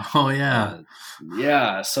Condor. Oh yeah,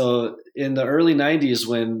 yeah. So in the early '90s,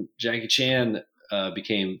 when Jackie Chan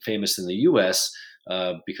became famous in the U.S.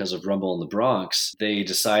 Because of Rumble in the Bronx, the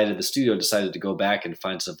studio decided to go back and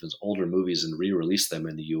find some of his older movies and re-release them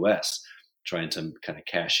in the U.S., trying to kind of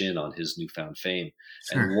cash in on his newfound fame.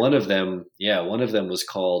 Sure. And one of them was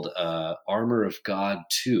called Armor of God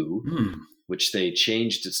 2, which they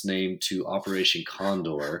changed its name to Operation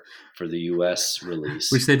Condor for the U.S. release.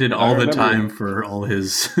 Which they did all the time for all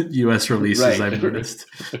his U.S. releases, right. I've noticed.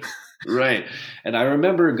 Right. And I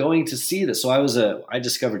remember going to see this. So I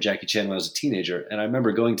discovered Jackie Chan when I was a teenager. And I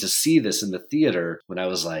remember going to see this in the theater when I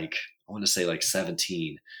was I want to say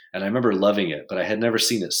 17. And I remember loving it, but I had never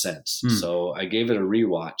seen it since. So I gave it a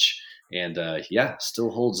rewatch and still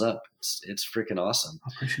holds up. It's freaking awesome.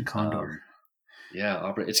 Operation Condor.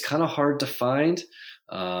 It's kind of hard to find.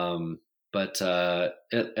 But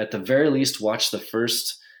at the very least, watch the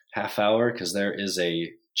first half hour because there is a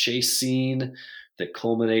chase scene that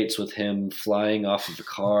culminates with him flying off of a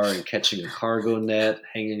car and catching a cargo net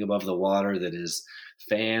hanging above the water that is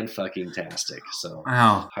fan-fucking-tastic. So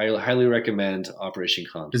wow. Highly recommend Operation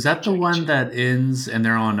Condor. Is that the one that ends and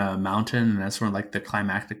they're on a mountain and that's where the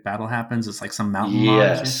climactic battle happens? It's like some mountain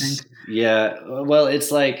lodge, I think? Yeah. Well,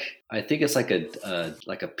 it's I think it's like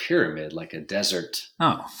a pyramid, like a desert.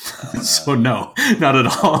 Oh, so no, not at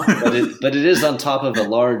all. but it is on top of a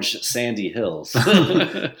large sandy hills.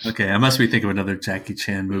 Okay, I must be thinking of another Jackie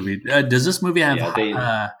Chan movie. Does this movie have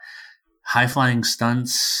high flying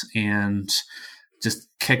stunts and just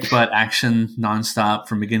kick butt action nonstop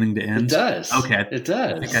from beginning to end? It does. Okay, it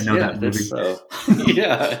does. I think I know that movie.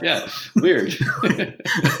 Yeah, weird.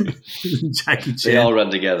 Jackie Chan. They all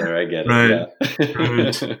run together. I get it. Right. Yeah.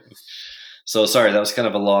 Right. So sorry, that was kind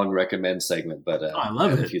of a long recommend segment, but I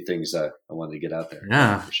love it. A few things I wanted to get out there.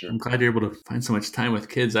 Yeah, for sure. I'm glad you're able to find so much time with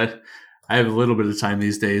kids. I have a little bit of time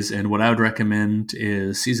these days, and what I would recommend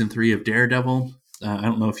is season 3 of Daredevil. I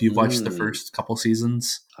don't know if you've watched the first couple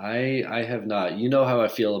seasons. I have not. You know how I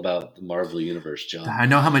feel about the Marvel Universe, John. I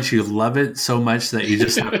know how much you love it so much that you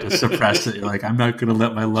just have to suppress it. You're like, I'm not going to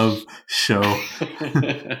let my love show.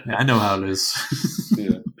 I know how it is.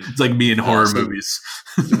 Yeah. It's like me in horror movies.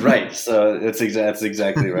 Right. So that's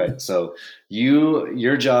exactly right. So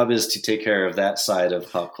your job is to take care of that side of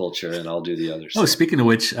pop culture, and I'll do the other side. Oh, speaking of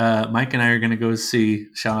which, Mike and I are going to go see.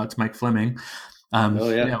 Shout out to Mike Fleming.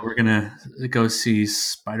 We're gonna go see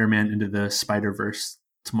Spider-Man Into the Spider-Verse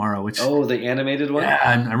tomorrow. The animated one. Yeah,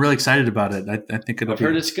 I'm really excited about it. I think I've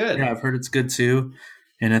heard it's good. Yeah, I've heard it's good too.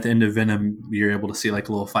 And at the end of Venom, you're able to see a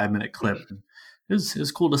little 5-minute clip. It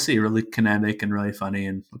was cool to see. Really kinetic and really funny,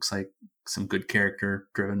 and looks like some good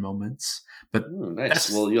character-driven moments. But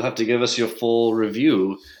nice. Well, you'll have to give us your full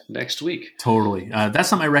review next week. Totally. That's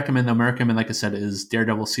something I recommend. Though, I recommend, like I said, is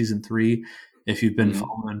Daredevil season 3. If you've been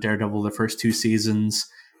following Daredevil the first 2 seasons,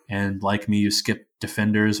 and like me, you skip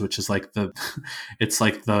Defenders, which is it's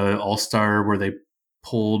like the all-star where they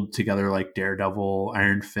pulled together like Daredevil,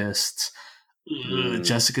 Iron Fist,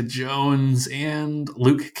 Jessica Jones, and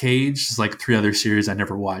Luke Cage. It's like 3 other series I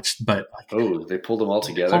never watched, but they pulled them all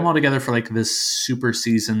together. Pulled them all together for this super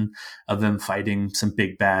season of them fighting some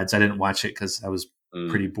big bads. I didn't watch it because I was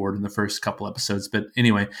pretty bored in the first couple episodes. But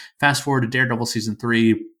anyway, fast forward to Daredevil season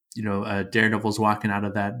 3. Daredevil's walking out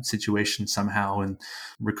of that situation somehow and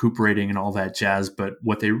recuperating and all that jazz. But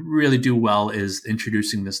what they really do well is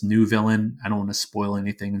introducing this new villain. I don't want to spoil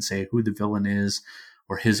anything and say who the villain is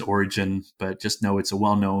or his origin, but just know it's a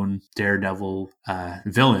well-known Daredevil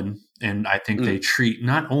villain. And I think they treat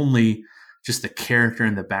not only just the character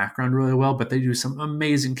and the background really well, but they do some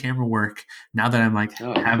amazing camera work. Now that I'm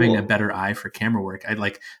having a better eye for camera work,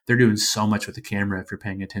 they're doing so much with the camera if you're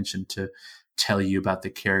paying attention to tell you about the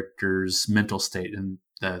character's mental state and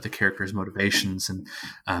the character's motivations and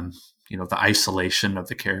the isolation of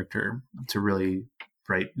the character to really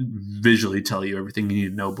visually tell you everything you need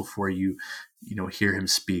to know before you hear him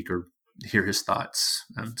speak or hear his thoughts,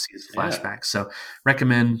 see his flashbacks. So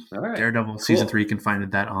recommend Daredevil season 3. You can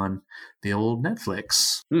find that on the old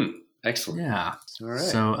Netflix. Excellent. Yeah. All right.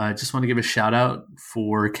 So I just want to give a shout out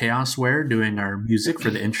for Chaosware doing our music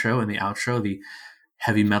for the intro and the outro, the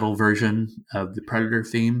heavy metal version of the Predator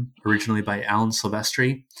theme, originally by Alan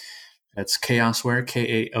Silvestri. That's Chaosware,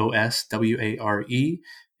 Kaosware.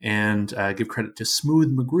 And give credit to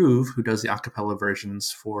Smooth McGroove, who does the acapella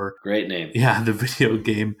versions for great name. Yeah, the video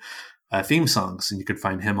game theme songs. And you can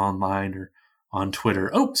find him online or on Twitter.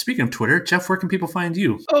 Oh, speaking of Twitter, Jeff, where can people find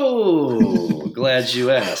you? Oh, glad you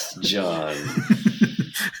asked, John.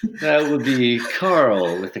 That would be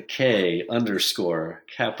Carl with a K _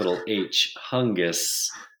 capital H Hungus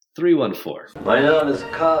 314. My name is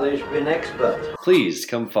Carl H. Bin Expert. Please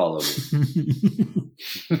come follow me.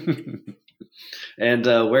 And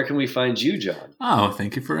where can we find you, John? Oh,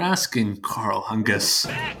 thank you for asking, Carl Hungus.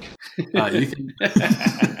 You can...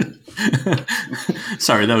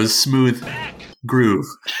 Sorry, that was Smooth Groove.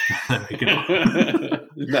 There we go.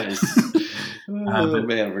 Nice.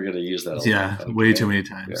 Man, we're going to use that. Yeah, way too many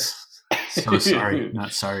times. Yeah. So sorry.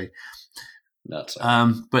 Not sorry. Not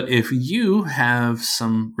sorry. But if you have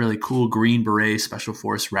some really cool Green Beret Special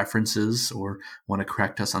Force references or want to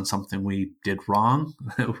correct us on something we did wrong,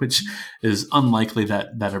 which is unlikely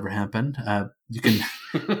that ever happened, you can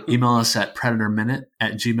email us at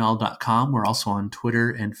predatorminute@gmail.com. We're also on Twitter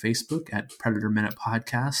and Facebook at Predator Minute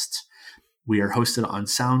Podcast. We are hosted on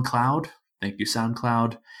SoundCloud. Thank you,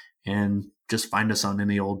 SoundCloud. And just find us on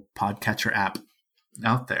any old podcatcher app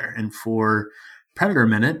out there. And for Predator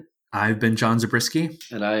Minute, I've been John Zabriskie.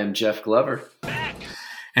 And I am Jeff Glover.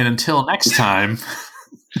 And until next time.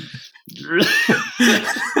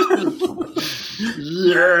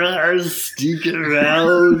 Stick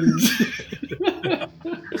around.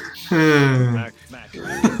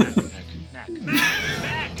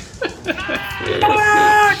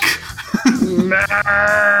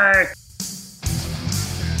 Mac!